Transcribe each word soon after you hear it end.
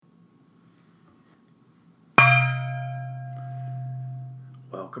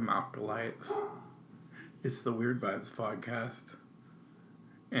Welcome, Alkalites. It's the Weird Vibes podcast.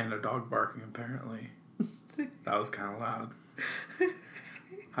 And a dog barking, apparently. That was kind of loud.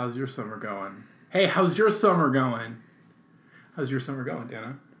 How's your summer going? Hey, how's your summer going? How's your summer going,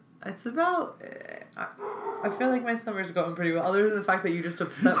 Dana? It's about... I feel like my summer's going pretty well, other than the fact that you just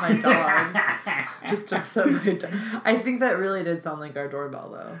upset my dog. I think that really did sound like our doorbell,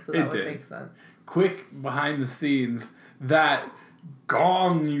 though, so that would make sense. Quick behind the scenes, that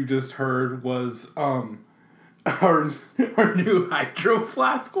gong you just heard was our new Hydro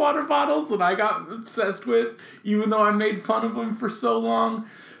Flask water bottles that I got obsessed with, even though I made fun of them for so long.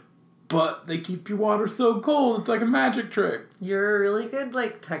 But they keep your water so cold, it's like a magic trick. You're a really good,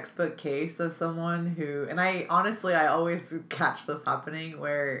 textbook case of someone who... And I always catch this happening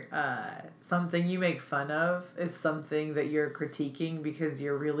where something you make fun of is something that you're critiquing because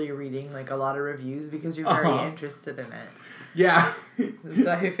you're really reading, a lot of reviews because you're very interested in it. Yeah.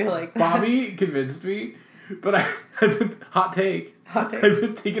 So I feel like... Bobby convinced me, but hot take. I've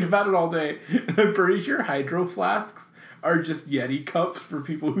been thinking about it all day, and I'm pretty sure Hydro Flasks are just Yeti cups for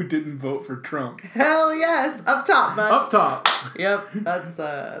people who didn't vote for Trump. Hell yes! Up top, bud. Up top. Yep, that's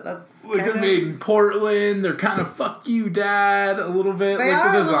they're made in Portland. They're kind of fuck you, dad, a little bit.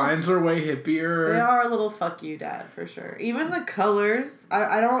 The designs are way hippier. They are a little fuck you, dad, for sure. Even the colors,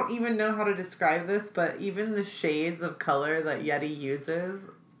 I don't even know how to describe this, but even the shades of color that Yeti uses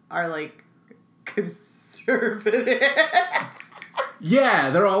are, conservative. Yeah,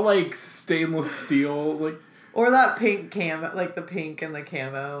 they're all, stainless steel, Or that pink camo, the pink and the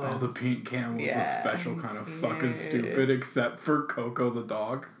camo. Oh, the pink camo is a special kind of fucking stupid, except for Coco the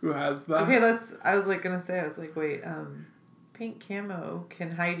dog, who has that. Okay, wait, pink camo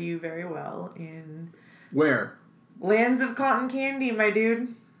can hide you very well in... Where? Lands of Cotton Candy, my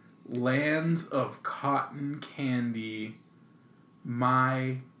dude. Lands of Cotton Candy,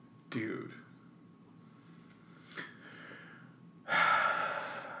 my dude.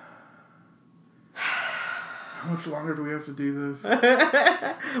 How much longer do we have to do this?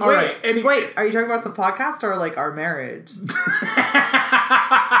 All right. Wait, are you talking about the podcast or our marriage?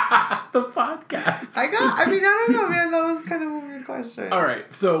 The podcast. I don't know, man. That was kind of a weird question. All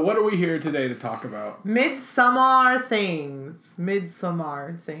right. So what are we here today to talk about? Midsummer things,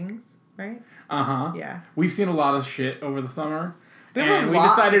 right? Uh-huh. Yeah. We've seen a lot of shit over the summer. We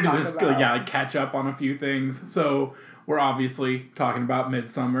decided to just catch up on a few things. So we're obviously talking about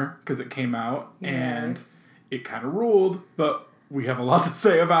Midsummer because it came out. Yes. And it kind of ruled, but we have a lot to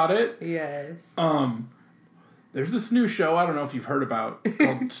say about it. Yes. There's this new show, I don't know if you've heard about,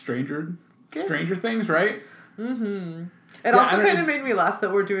 called Stranger Things, right? Mm-hmm. It also kind of made me laugh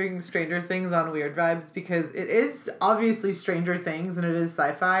that we're doing Stranger Things on Weird Vibes because it is obviously Stranger Things and it is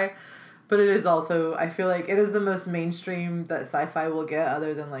sci-fi, but it is also, I feel like it is the most mainstream that sci-fi will get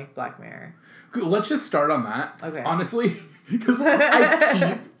other than Black Mirror. Let's just start on that. Okay. Honestly, because I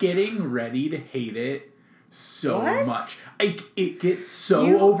keep getting ready to hate it so much. It gets so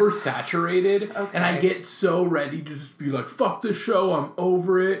oversaturated, and I get so ready to just be like, fuck this show, I'm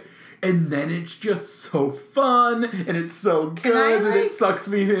over it. And then it's just so fun, and it's so good, and it sucks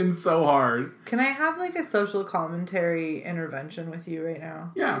me in so hard. Can I have a social commentary intervention with you right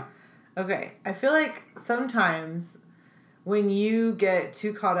now? Yeah. Okay. I feel like sometimes when you get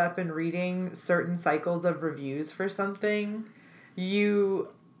too caught up in reading certain cycles of reviews for something, you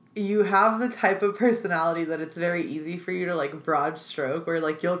have the type of personality that it's very easy for you to broad stroke where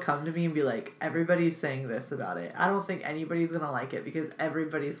you'll come to me and be like, everybody's saying this about it. I don't think anybody's gonna like it because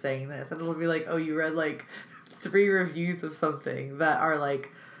everybody's saying this. And it'll be like, oh, you read 3 reviews of something that are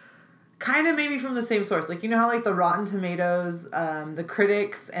kind of maybe from the same source. You know how the Rotten Tomatoes, the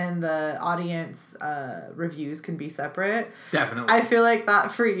critics and the audience reviews can be separate? Definitely. I feel like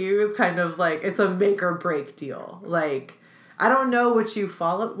that for you is kind of it's a make or break deal. I don't know which you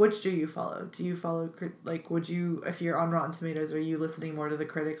follow. Which do you follow? Do you follow, would you, if you're on Rotten Tomatoes, are you listening more to the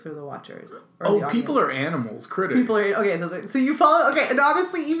critics or the watchers? Or people are animals, critics. Okay, so you follow, okay, and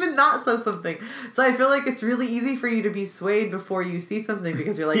honestly, even that says something. So I feel like it's really easy for you to be swayed before you see something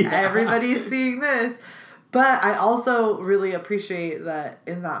because you're everybody's seeing this. But I also really appreciate that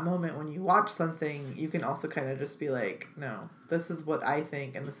in that moment when you watch something, you can also kind of just be like, no, this is what I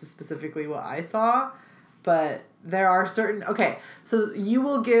think, and this is specifically what I saw. But there are certain... Okay, so you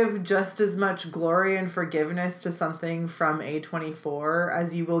will give just as much glory and forgiveness to something from A24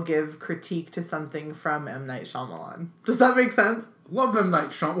 as you will give critique to something from M. Night Shyamalan. Does that make sense? Love M. Night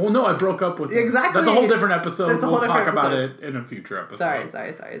Shyamalan. Well, no, I broke up with him. Exactly. That's a whole different episode. We'll talk about it in a future episode. Sorry.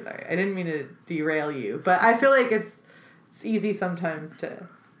 I didn't mean to derail you. But I feel like it's easy sometimes to...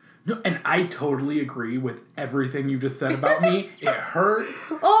 No, and I totally agree with everything you just said about me. It hurt.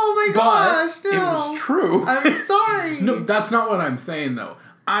 Oh my gosh, no. It was true. I'm sorry. No, that's not what I'm saying, though.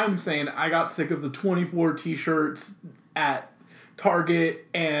 I'm saying I got sick of the 24 t-shirts at Target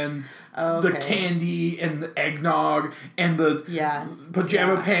and the candy and the eggnog and the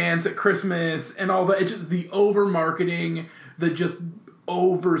pajama pants at Christmas and all that. It's just the over-marketing, the just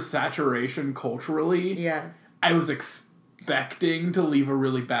over-saturation culturally. Yes. I was expecting to leave a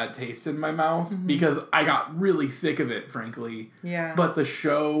really bad taste in my mouth because I got really sick of it, frankly. Yeah. But the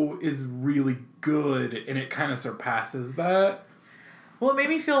show is really good and it kind of surpasses that. Well, it made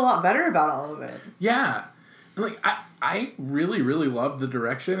me feel a lot better about all of it. Yeah. Like, I really, really loved the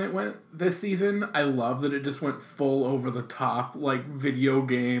direction it went this season. I love that it just went full over the top, like, video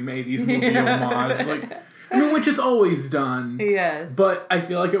game 80s movie homage. Like, I mean, which it's always done. Yes. But I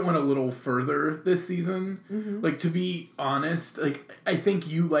feel like it went a little further this season. Like, to be honest, like, I think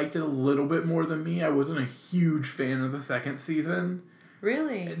you liked it a little bit more than me. I wasn't a huge fan of the second season.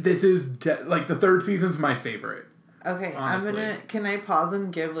 Really? This is, like, the third season's my favorite. Okay, honestly. can I pause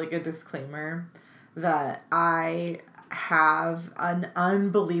and give, like, a disclaimer that I have an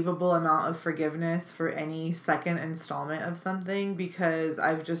unbelievable amount of forgiveness for any second installment of something because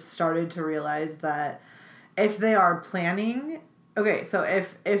I've just started to realize that if they are planning... Okay, so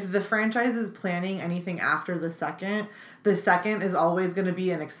if the franchise is planning anything after the second is always going to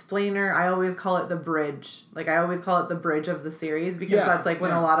be an explainer. I always call it the bridge. Like, I always call it the bridge of the series because that's, like,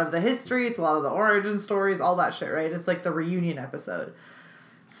 when a lot of the history, it's a lot of the origin stories, all that shit, right? It's, like, the reunion episode.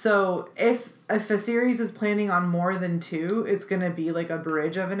 So, if a series is planning on more than 2, it's going to be, like, a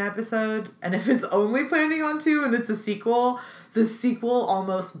bridge of an episode. And if it's only planning on 2 and it's a sequel, the sequel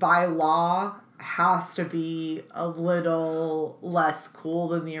almost by law has to be a little less cool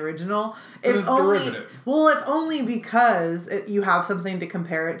than the original. If only because you have something to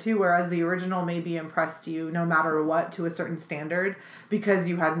compare it to, whereas the original maybe impressed you no matter what to a certain standard because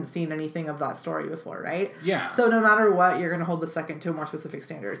you hadn't seen anything of that story before, right? Yeah. So no matter what, you're going to hold the second to a more specific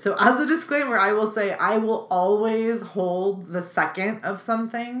standard. So as a disclaimer, I will say I will always hold the second of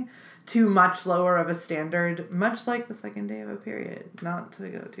something to much lower of a standard, much like the second day of a period. Not to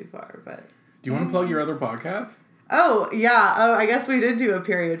go too far, but... Do you want to plug your other podcast? Oh, yeah. Oh, I guess we did do a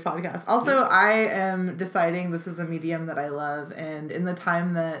period podcast. Also, I am deciding this is a medium that I love. And in the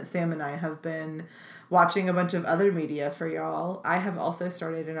time that Sam and I have been watching a bunch of other media for y'all, I have also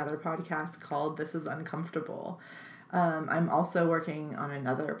started another podcast called This Is Uncomfortable. I'm also working on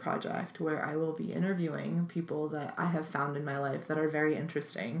another project where I will be interviewing people that I have found in my life that are very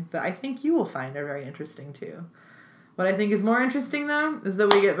interesting, that I think you will find are very interesting too. What I think is more interesting, though, is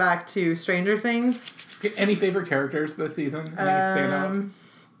that we get back to Stranger Things. Any favorite characters this season? Any standouts?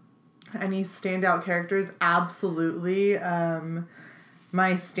 Any standout characters? Absolutely.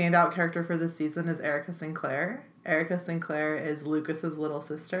 My standout character for this season is Erica Sinclair. Erica Sinclair is Lucas's little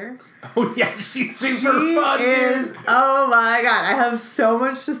sister. Oh, yeah, she's super fun, dude. Oh my god, I have so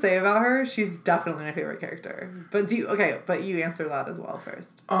much to say about her. She's definitely my favorite character. But you answer that as well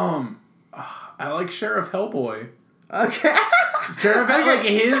first. I like Sheriff Hellboy. Okay. Sheriff, like,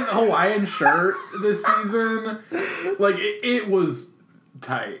 his Hawaiian shirt this season, like, it was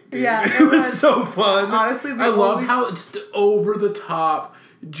tight, dude. Yeah, it was so fun. Honestly, I love how it's over the top,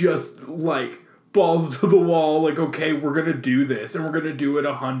 just, like, balls to the wall, like, okay, we're gonna do this, and we're gonna do it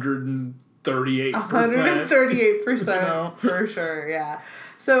 138%. 138%, you know? For sure, yeah.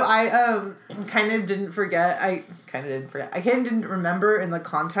 So I kind of didn't remember in the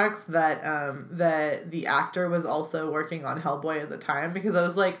context that that the actor was also working on Hellboy at the time because I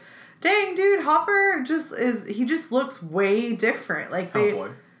was like, dang, dude, Hopper just looks way different. Like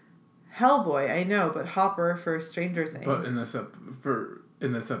Hellboy, I know, but Hopper for Stranger Things. But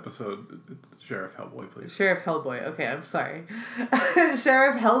in this episode, it's Sheriff Hellboy, please. Sheriff Hellboy. Okay, I'm sorry.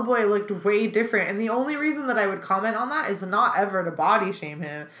 Sheriff Hellboy looked way different. And the only reason that I would comment on that is not ever to body shame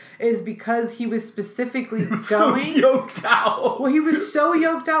him, is because he was specifically going... so yoked out. Well, he was so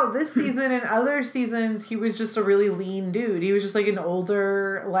yoked out this season, and other seasons, he was just a really lean dude. He was just, like, an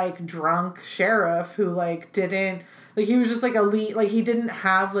older, like, drunk sheriff who, like, didn't... Like, he was just, like, a lean... Like, he didn't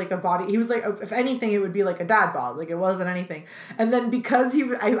have, like, a body... He was, like, if anything, it would be, like, a dad bod. Like, it wasn't anything. And then because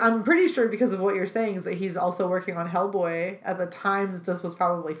I'm pretty sure because of what you're saying is that he's also working on Hellboy at the time that this was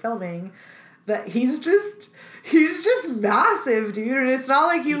probably filming, that he's just massive, dude. And it's not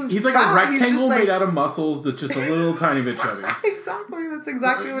like he's like fat. A rectangle made out of muscles that's just a little tiny bit chubby. Exactly. That's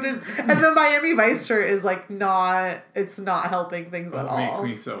exactly what it is. And the Miami Vice shirt is, like, it's not helping things at all. It makes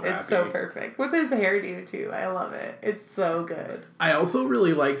me so happy. It's so perfect. With his hairdo, too. I love it. It's so good. I also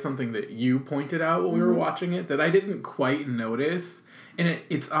really like something that you pointed out while we were watching it that I didn't quite notice. And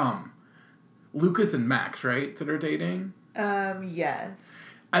it's Lucas and Max, right, that are dating? Yes.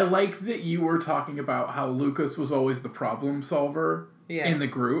 I like that you were talking about how Lucas was always the problem solver in the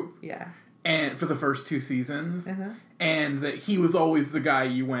group. Yeah. And for the first 2 seasons. And that he was always the guy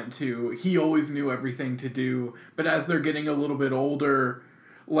you went to. He always knew everything to do. But as they're getting a little bit older,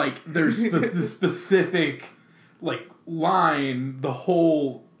 like, there's the specific, like, line the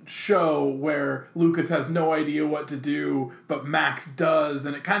whole show where Lucas has no idea what to do, but Max does,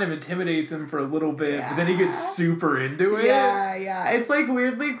 and it kind of intimidates him for a little bit, but then he gets super into it. Yeah. It's like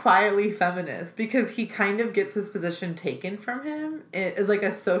weirdly quietly feminist because he kind of gets his position taken from him. It is like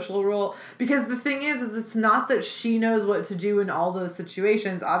a social role. Because the thing is it's not that she knows what to do in all those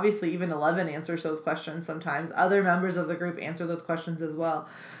situations. Obviously, even Eleven answers those questions sometimes. Other members of the group answer those questions as well.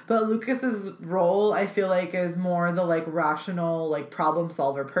 But Lucas's role, I feel like, is more the, like, rational, like, problem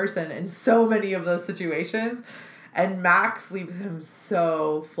solver person in so many of those situations. And Max leaves him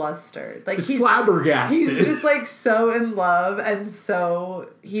so flustered. Like, he's flabbergasted. He's just, like, so in love, and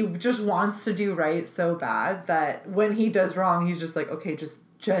so he just wants to do right so bad that when he does wrong, he's just like, okay,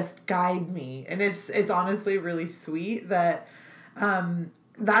 just guide me. And it's honestly really sweet that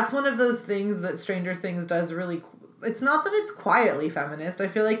that's one of those things that Stranger Things does really. It's not that it's quietly feminist. I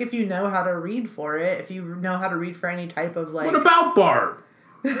feel like if you know how to read for it, if you know how to read for any type of, like... What about Barb?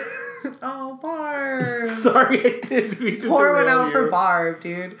 Oh, Barb. Sorry, I didn't mean to pour one out for Barb,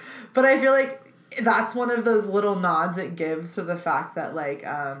 dude. But I feel like that's one of those little nods it gives to the fact that, like,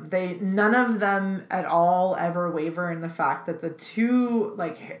 none of them at all ever waver in the fact that the two,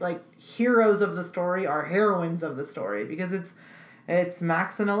 like heroes of the story are heroines of the story, because it's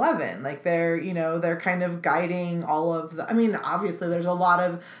Max and Eleven. Like, they're kind of guiding all of the... I mean, obviously, there's a lot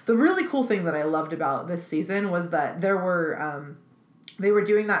of... The really cool thing that I loved about this season was that there were... they were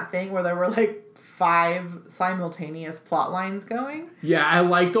doing that thing where there were, like, 5 simultaneous plot lines going. Yeah, I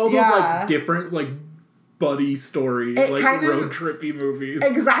liked all the, like, different, like, buddy story, like, road trippy movies.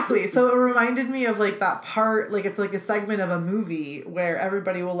 Exactly. So it reminded me of, like, that part, like, it's like a segment of a movie where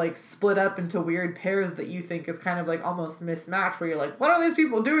everybody will, like, split up into weird pairs that you think is kind of, like, almost mismatched, where you're like, what are these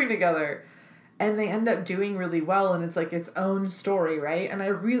people doing together? And they end up doing really well, and it's, like, its own story, right? And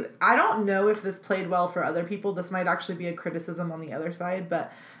I don't know if this played well for other people. This might actually be a criticism on the other side,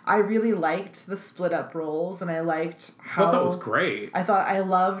 but I really liked the split up roles, and I liked how... I thought that was great. I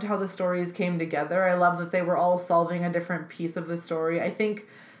loved how the stories came together. I love that they were all solving a different piece of the story. I think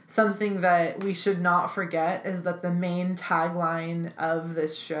something that we should not forget is that the main tagline of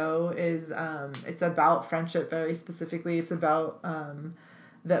this show is, it's about friendship very specifically. It's about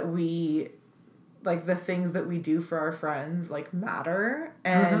that we... like, the things that we do for our friends, like, matter.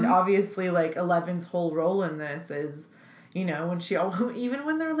 And obviously, like, Eleven's whole role in this is, you know, when she, even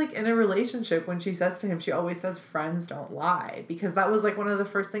when they're, like, in a relationship, when she says to him, she always says, friends don't lie. Because that was, like, one of the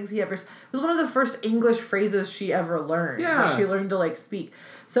first things it was one of the first English phrases she ever learned. Yeah. That she learned to, like, speak.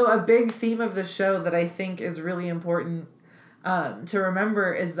 So a big theme of the show that I think is really important to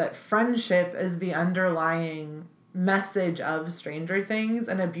remember is that friendship is the underlying message of Stranger Things.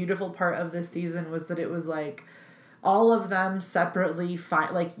 And a beautiful part of this season was that it was, like, all of them separately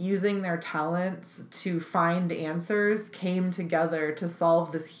using their talents to find answers came together to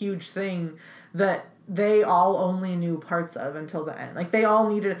solve this huge thing that they all only knew parts of until the end. Like, they all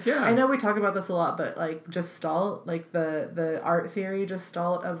needed... Yeah. I know we talk about this a lot, but, like, Gestalt, like, the art theory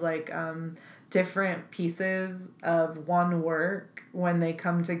Gestalt of, like, different pieces of one work, when they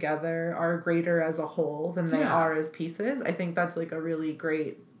come together, are greater as a whole than they are as pieces. I think that's, like, a really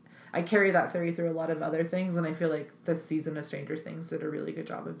great... I carry that theory through a lot of other things, and I feel like this season of Stranger Things did a really good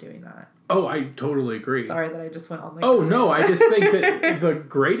job of doing that. Oh, I totally agree. Sorry that I just went on, like... Oh, no, I just think that the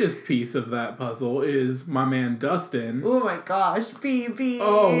greatest piece of that puzzle is my man Dustin. Oh my gosh, BB.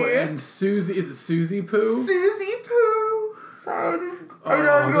 Oh, and Susie... Is it Susie Poo? Susie Poo. Sorry. I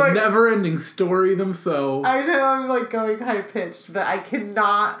know, the never-ending story themselves. I know, I'm, like, going high-pitched, but I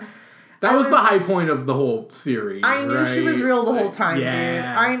cannot... That was the high point of the whole series. I knew she was real the whole time,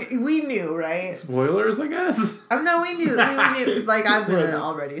 yeah. dude. We knew, right? Spoilers, I guess? No, we knew. We knew. Like, I've been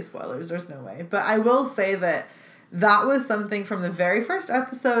already spoilers. There's no way. But I will say that was something from the very first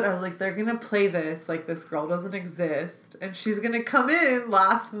episode. I was like, they're going to play this like this girl doesn't exist. And she's going to come in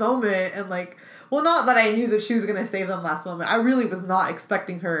last moment and, like... Well, not that I knew that she was going to save them last moment. I really was not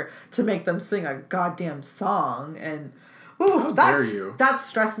expecting her to make them sing a goddamn song. And... Ooh, that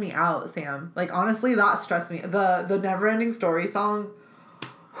stressed me out, Sam. Like, honestly, that stressed me. The Never Ending Story song.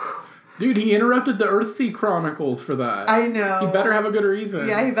 Dude, he interrupted the Earthsea Chronicles for that. I know. He better have a good reason.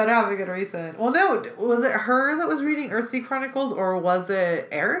 Yeah, he better have a good reason. Well, no, was it her that was reading Earthsea Chronicles, or was it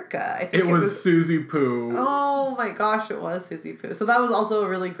Erica? I think it was Susie Poo. Oh my gosh, it was Susie Poo. So that was also a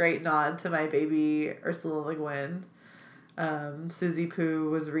really great nod to my baby Ursula Le Guin. Susie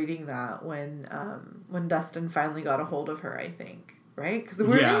Poo was reading that when Dustin finally got a hold of her, I think. Right? Because they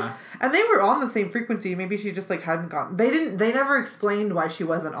were on the same frequency. Maybe she just like hadn't gotten. They never explained why she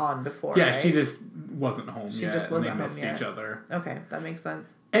wasn't on before. Yeah, right? she just wasn't home yet. She just wasn't and they home missed yet. each other. Okay, that makes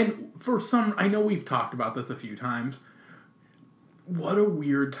sense. And I know we've talked about this a few times. What a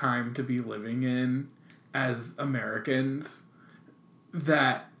weird time to be living in as Americans.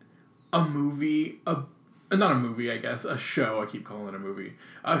 That a show. I keep calling it a movie.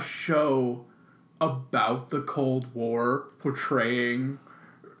 A show about the Cold War portraying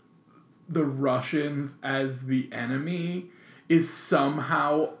the Russians as the enemy is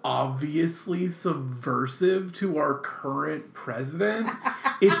somehow obviously subversive to our current president.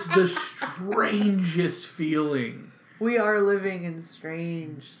 It's the strangest feeling. We are living in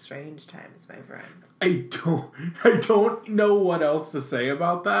strange times, my friend. I don't know what else to say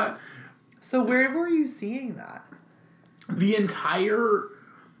about that. So where were you seeing that?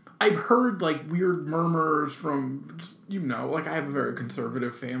 I've heard, like, weird murmurs from, like, I have a very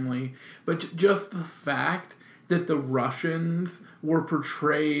conservative family, but just the fact that the Russians were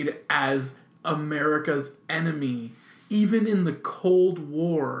portrayed as America's enemy, even in the Cold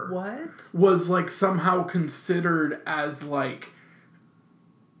War. What? Was, like, somehow considered as, like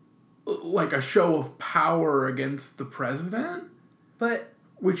a show of power against the president. But...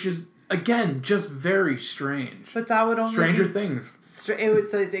 Which is... Again, just very strange. But that would only Stranger Things.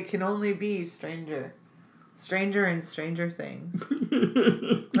 It can only be stranger. Stranger and Stranger Things.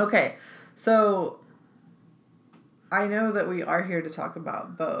 Okay, so I know that we are here to talk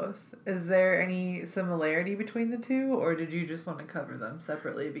about both. Is there any similarity between the two, or did you just want to cover them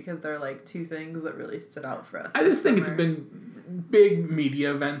separately because they're like two things that really stood out for us? I just think it's been big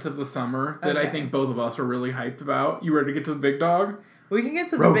media events of the summer that I think both of us are really hyped about. You ready to get to the big dog? We can get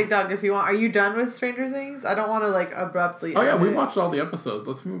to the big dog if you want. Are you done with Stranger Things? I don't want to, like, abruptly... Oh, yeah, we watched all the episodes.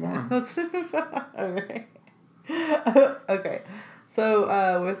 Let's move on. Okay. Okay.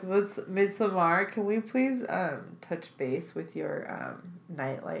 So, with Midsommar, can we please touch base with your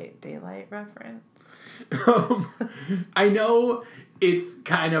nightlight, daylight reference? I know it's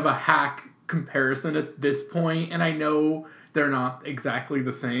kind of a hack comparison at this point, and I know they're not exactly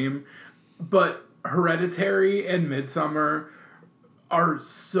the same, but Hereditary and Midsommar are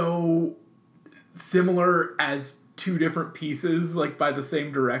so similar as two different pieces, like, by the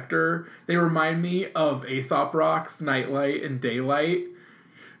same director. They remind me of Aesop Rock's Nightlight and Daylight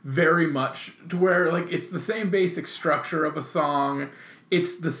very much, to where, like, it's the same basic structure of a song.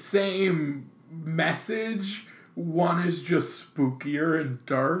 It's the same message. One is just spookier and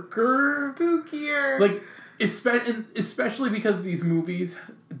darker. Spookier. Like, especially because these movies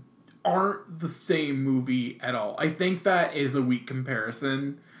aren't the same movie at all. I think that is a weak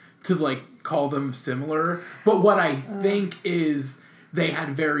comparison to, like, call them similar. But what I think is they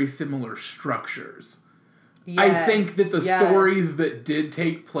had very similar structures. Yes, I think that the stories that did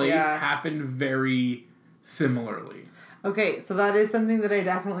take place happened very similarly. Okay, so that is something that I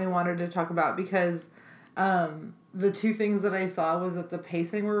definitely wanted to talk about because the two things that I saw was that the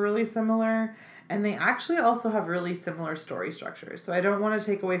pacing were really similar. And they actually also have really similar story structures. So I don't want to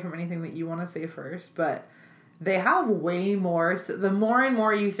take away from anything that you want to say first, but they have way more... The more and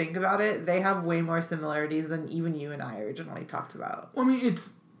more you think about it, they have way more similarities than even you and I originally talked about. Well, I mean,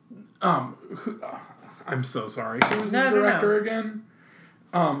 it's... I'm so sorry. Who's the director again?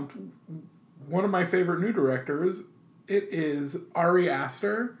 One of my favorite new directors, it is Ari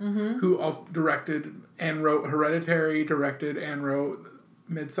Aster, who directed and wrote Hereditary, directed and wrote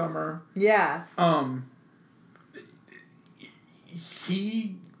Midsommar. Yeah.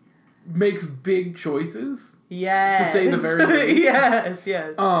 He makes big choices. Yes. To say the very least.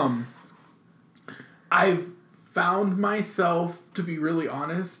 Yes. I've found myself, to be really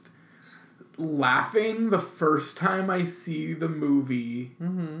honest, laughing the first time I see the movie.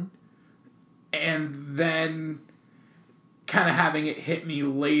 Mm-hmm. And then kind of having it hit me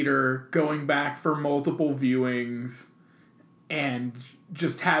later, going back for multiple viewings, and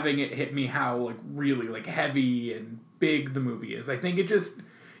just having it hit me how, like, really, like, heavy and big the movie is. I think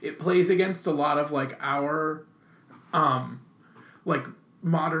it plays against a lot of, like, our, like,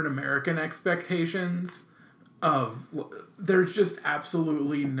 modern American expectations of, there's just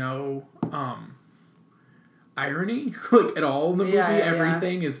absolutely no, irony, like, at all in the movie.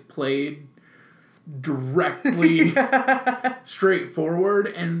 Everything is played directly straightforward,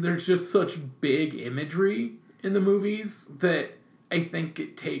 and there's just such big imagery in the movies that I think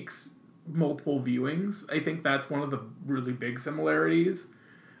it takes multiple viewings. I think that's one of the really big similarities.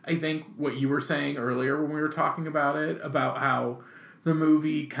 I think what you were saying earlier when we were talking about it, about how the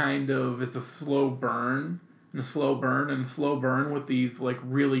movie kind of is a slow burn, and a slow burn, and a slow burn with these like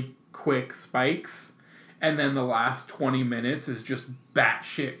really quick spikes, and then the last 20 minutes is just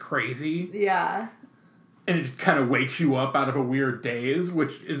batshit crazy. Yeah. And it just kind of wakes you up out of a weird daze,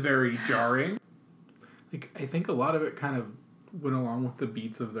 which is very jarring. Like, I think a lot of it kind of went along with the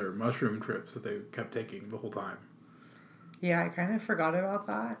beats of their mushroom trips that they kept taking the whole time. Yeah, I kind of forgot about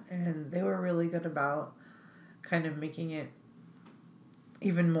that, and they were really good about kind of making it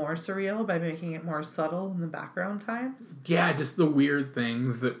even more surreal by making it more subtle in the background times. Yeah, just the weird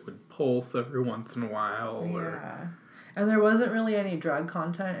things that would pulse every once in a while. Yeah. And there wasn't really any drug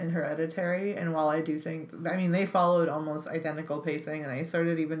content in Hereditary, and while I do think, I mean, they followed almost identical pacing, and I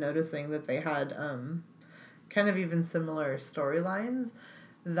started even noticing that they had kind of even similar storylines.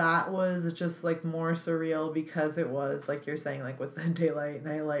 That was just like more surreal because it was like you're saying, like with the daylight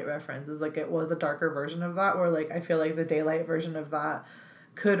nightlight references, like it was a darker version of that, where like I feel like the daylight version of that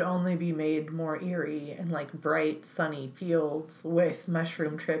could only be made more eerie and like bright sunny fields with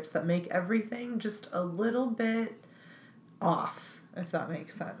mushroom trips that make everything just a little bit off, if that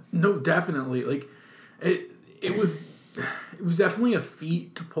makes sense. No, definitely. Like it was definitely a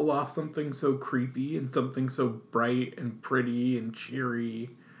feat to pull off something so creepy and something so bright and pretty and cheery.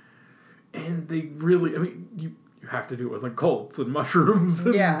 And they really, I mean, you have to do it with like cults and mushrooms.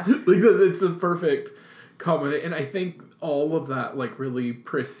 And, yeah. Like, it's the perfect combination. And I think all of that, like, really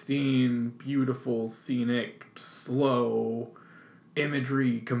pristine, beautiful, scenic, slow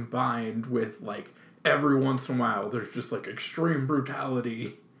imagery combined with, like, every once in a while there's just, like, extreme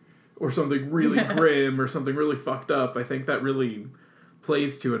brutality or something really grim or something really fucked up. I think that really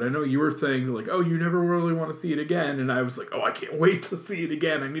plays to it. I know you were saying, like, oh, you never really want to see it again, and I was like, oh, I can't wait to see it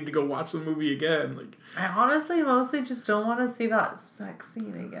again. I need to go watch the movie again. Like, I honestly mostly just don't want to see that sex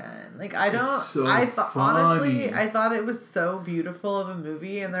scene again. Like, I don't. It's so honestly, funny. I thought it was so beautiful of a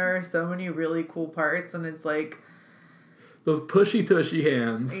movie, and there are so many really cool parts, and it's like, those pushy tushy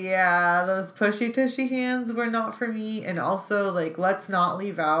hands. yeah, those pushy tushy hands were not for me. And also, like, let's not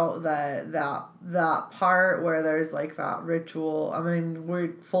leave out that part where there's like that ritual. I mean,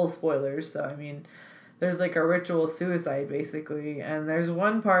 we're full spoilers, so I mean, there's like a ritual suicide basically, and there's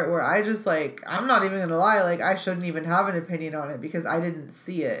one part where I just like, I'm not even gonna lie, like I shouldn't even have an opinion on it because I didn't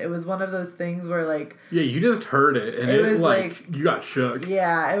see it. It was one of those things where like, yeah, you just heard it and it was like you got shook.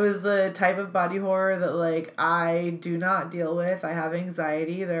 Yeah, it was the type of body horror that like I do not deal with. I have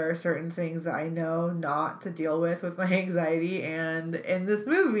anxiety. There are certain things that I know not to deal with my anxiety, and in this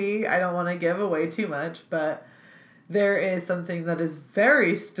movie, I don't want to give away too much, but there is something that is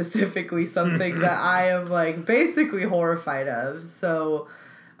very specifically something that I am, like, basically horrified of. So,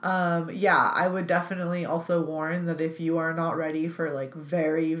 yeah, I would definitely also warn that if you are not ready for, like,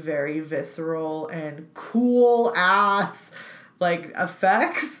 very, very visceral and cool-ass, like,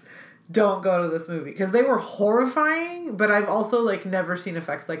 effects, don't go to this movie. Because they were horrifying, but I've also, like, never seen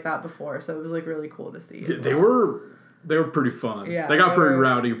effects like that before. So it was, like, really cool to see. They were pretty fun. Yeah, they got pretty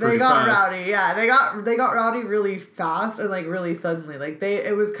rowdy pretty fast. They got rowdy, yeah. They got rowdy really fast and like really suddenly. Like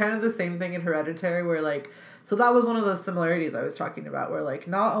it was kind of the same thing in Hereditary where like, so that was one of those similarities I was talking about where like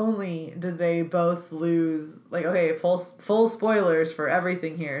not only did they both lose, like, okay, full spoilers for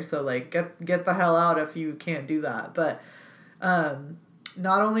everything here, so like get the hell out if you can't do that. But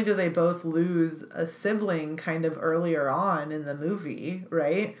not only do they both lose a sibling kind of earlier on in the movie,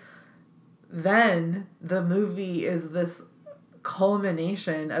 right? Then the movie is this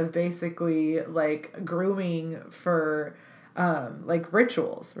culmination of basically like grooming for like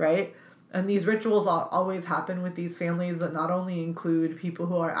rituals, right? And these rituals always happen with these families that not only include people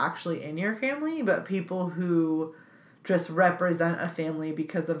who are actually in your family, but people who just represent a family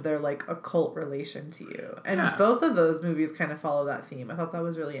because of their like occult relation to you. And yeah, both of those movies kind of follow that theme. I thought that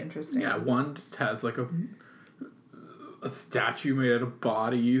was really interesting. Yeah, one just has like a statue made out of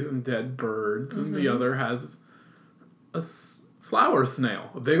bodies and dead birds, and the other has a flower snail,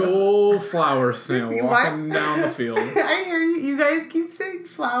 a big old flower snail walking down the field. I hear you. You guys keep saying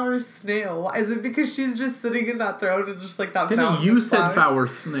flower snail. Why? Is it because she's just sitting in that throne? It's just like that. Then you said flower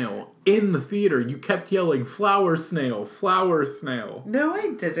snail in the theater. You kept yelling flower snail, flower snail. No,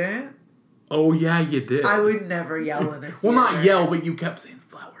 I didn't. Oh yeah, you did. I would never yell in a theater. Well, not yell, but you kept saying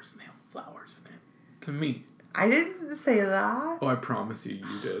flower snail to me. I didn't say that. Oh, I promise you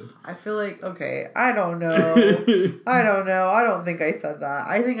did. I feel like, okay, I don't know. I don't think I said that.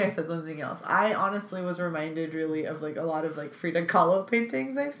 I think I said something else. I honestly was reminded really of like a lot of like Frida Kahlo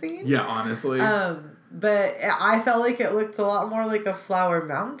paintings I've seen. Yeah, honestly. But I felt like it looked a lot more like a flower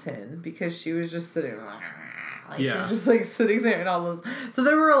mountain because she was just sitting she was just like sitting there and all those. So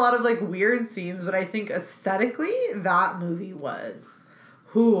there were a lot of like weird scenes, but I think aesthetically that movie was.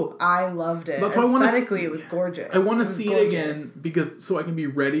 I loved it. That's why aesthetically, it was gorgeous. I want to see it again because so I can be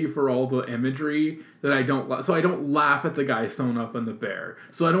ready for all the imagery that I don't. So I don't laugh at the guy sewn up in the bear.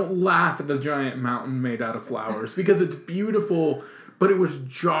 So I don't laugh at the giant mountain made out of flowers because it's beautiful, but it was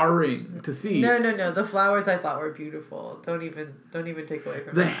jarring to see. No. The flowers I thought were beautiful. Don't even take away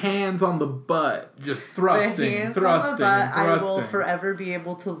from the hands on the butt, just thrusting. On the butt, I will forever be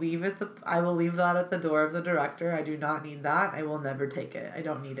able to leave it. I will leave that at the door of the director. I do not need that. I will never take it. I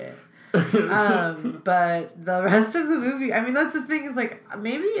don't need it. But the rest of the movie, I mean, that's the thing is like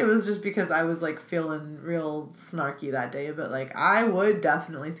maybe it was just because I was like feeling real snarky that day, but like I would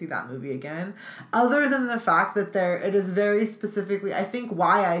definitely see that movie again. Other than the fact that it is very specifically, I think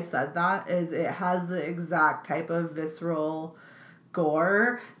why I said that is it has the exact type of visceral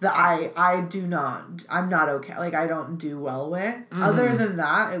gore that I'm not okay. Like I don't do well with. Mm-hmm. Other than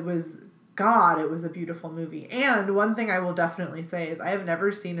that, it was a beautiful movie. And one thing I will definitely say is I have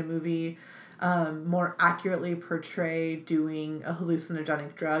never seen a movie more accurately portray doing a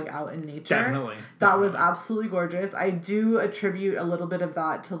hallucinogenic drug out in nature. Definitely. That was absolutely gorgeous. I do attribute a little bit of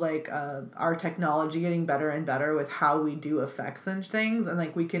that to like our technology getting better and better with how we do effects and things. And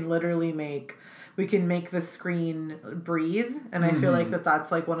like we can literally make the screen breathe, and I feel like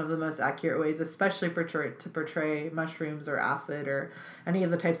that's like one of the most accurate ways, especially to portray mushrooms or acid or any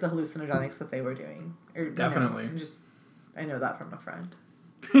of the types of hallucinogenics that they were doing. Definitely. I know that from a friend.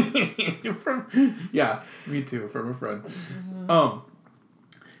 Yeah, me too, from a friend.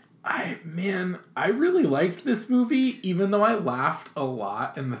 I really liked this movie, even though I laughed a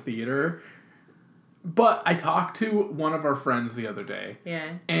lot in the theater. But I talked to one of our friends the other day. Yeah.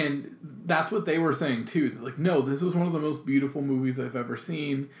 And that's what they were saying, too. They're like, no, this was one of the most beautiful movies I've ever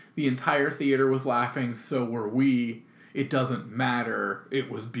seen. The entire theater was laughing, so were we. It doesn't matter.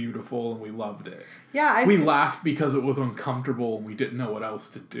 It was beautiful, and we loved it. Yeah, we laughed because it was uncomfortable, and we didn't know what else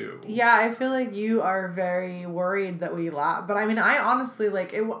to do. Yeah, I feel like you are very worried that we laugh. But, I mean, I honestly,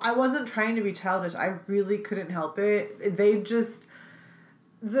 like, I wasn't trying to be childish. I really couldn't help it. They just...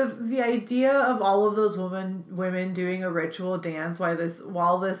 The idea of all of those women doing a ritual dance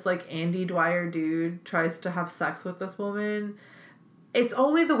while this like Andy Dwyer dude tries to have sex with this woman, it's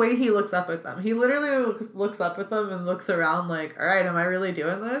only the way he looks up at them. He literally looks up at them and looks around like, all right, am I really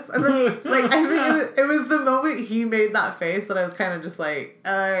doing this? And then, like, I think it was the moment he made that face that I was kind of just like,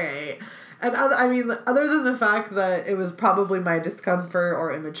 all right. And other than the fact that it was probably my discomfort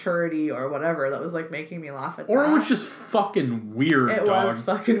or immaturity or whatever that was like making me laugh at that. Or it was just fucking weird, It was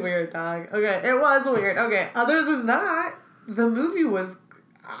fucking weird, dog. Okay, it was weird. Okay, other than that, the movie was...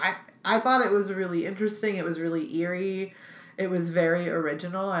 I thought it was really interesting. It was really eerie. It was very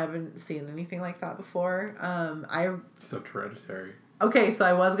original. I haven't seen anything like that before. So Hereditary. Okay, so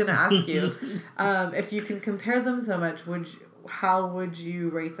I was going to ask you, if you can compare them so much, how would you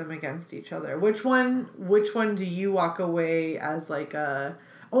rate them against each other? Which one do you walk away as like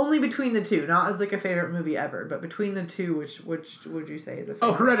only between the two, not as like a favorite movie ever, but between the two, which would you say is a favorite?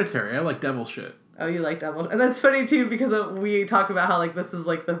 Oh, Hereditary. I like devil shit. Oh, you like devil, and that's funny too because we talk about how like this is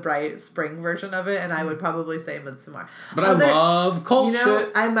like the bright spring version of it, and I would probably say Midsommar. But I love cult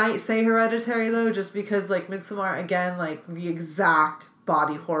shit. I might say Hereditary though, just because like Midsommar again, like the exact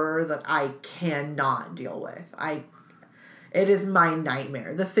body horror that I cannot deal with. It is my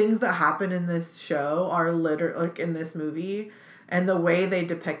nightmare. The things that happen in this show are literally, like, in this movie, and the way they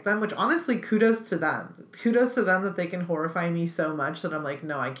depict them, which honestly, kudos to them. Kudos to them that they can horrify me so much that I'm like,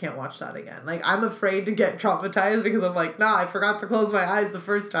 no, I can't watch that again. Like, I'm afraid to get traumatized because I'm like, nah, I forgot to close my eyes the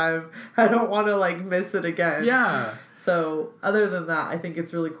first time. I don't want to, like, miss it again. Yeah. So, other than that, I think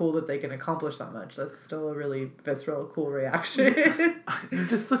it's really cool that they can accomplish that much. That's still a really visceral, cool reaction. They're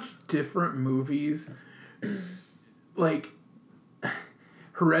just such different movies. Like...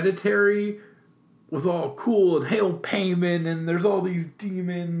 Hereditary was all cool and hail Payman and there's all these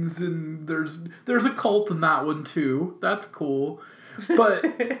demons and there's a cult in that one too. That's cool. But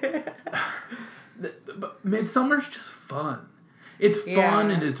Midsommar's just fun. It's fun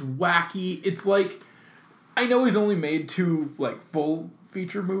and it's wacky. It's like I know he's only made 2 like full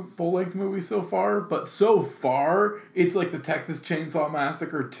length movies so far, but so far it's like the Texas Chainsaw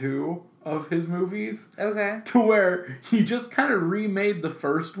Massacre 2 of his movies. Okay. To where he just kind of remade the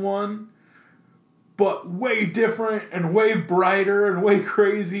first one, but way different and way brighter and way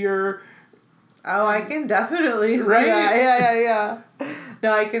crazier. Oh, I can definitely see Right? that. Yeah.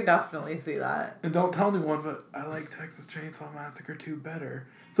 No, I can definitely see that. And don't tell anyone, but I like Texas Chainsaw Massacre 2 better.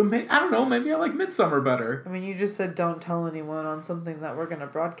 So I don't know, maybe I like Midsommar better. I mean, you just said don't tell anyone on something that we're going to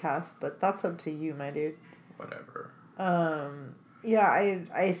broadcast, but that's up to you, my dude. Whatever. Yeah,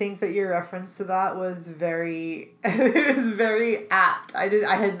 I think that your reference to that was very it was very apt.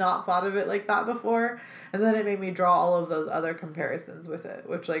 I had not thought of it like that before, and then it made me draw all of those other comparisons with it,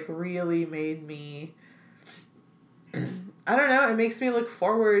 which like really made me I don't know, it makes me look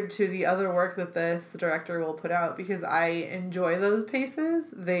forward to the other work that this director will put out because I enjoy those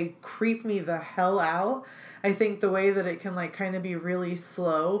paces. They creep me the hell out. I think the way that it can like kind of be really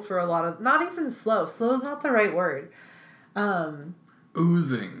slow for a lot of not even slow. Slow is not the right word.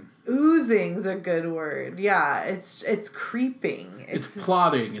 Oozing. Oozing's a good word. Yeah, it's creeping. It's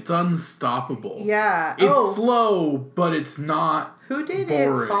plotting. It's unstoppable. Yeah. It's slow, but it's not Who did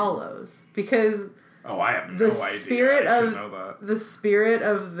boring. It Follows? Because I have no idea. The spirit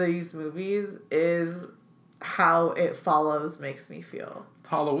of these movies is how It Follows makes me feel. It's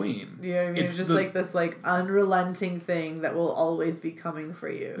Halloween. You know what I mean? It's just like this like unrelenting thing that will always be coming for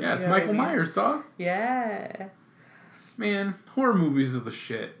you. Yeah, it's Michael Myers, dog. Yeah. Man, horror movies are the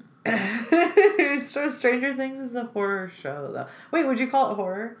shit. Stranger Things is a horror show, though. Wait, would you call it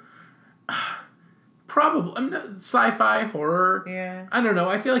horror? Probably. I mean, sci-fi, horror. Yeah. I don't know.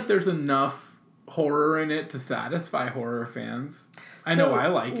 I feel like there's enough horror in it to satisfy horror fans. I know I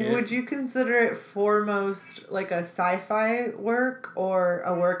like it. Would you consider it foremost like a sci-fi work or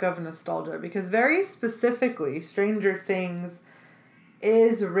a work of nostalgia? Because very specifically, Stranger Things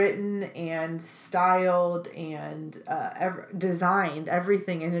is written and styled and designed.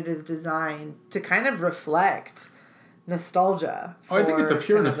 Everything in it is designed to kind of reflect nostalgia. I think it's a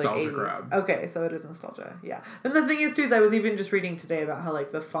pure nostalgia grab. Okay, so it is nostalgia. Yeah. And the thing is too is I was even just reading today about how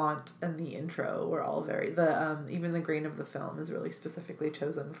like the font and the intro were all very even the grain of the film is really specifically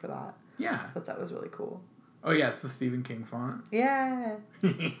chosen for that. Yeah. I thought that was really cool. Oh yeah, it's the Stephen King font. Yeah.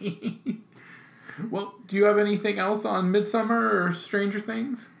 Well, do you have anything else on Midsommar or Stranger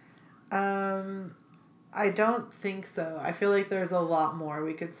Things? I don't think so. I feel like there's a lot more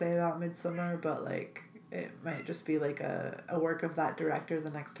we could say about Midsommar, but like it might just be like a work of that director the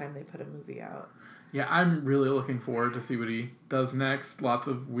next time they put a movie out. Yeah, I'm really looking forward to see what he does next. Lots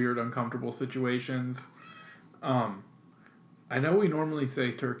of weird, uncomfortable situations. I know we normally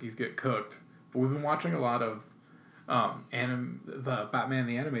say turkeys get cooked, but we've been watching a lot of the Batman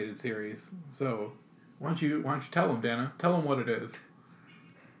the Animated Series. So why don't you tell them, Dana? Tell them what it is.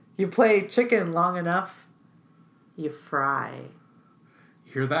 You play chicken long enough, you fry.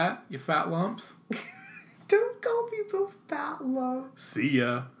 You hear that, you fat lumps? Don't call people fat lumps. See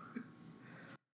ya.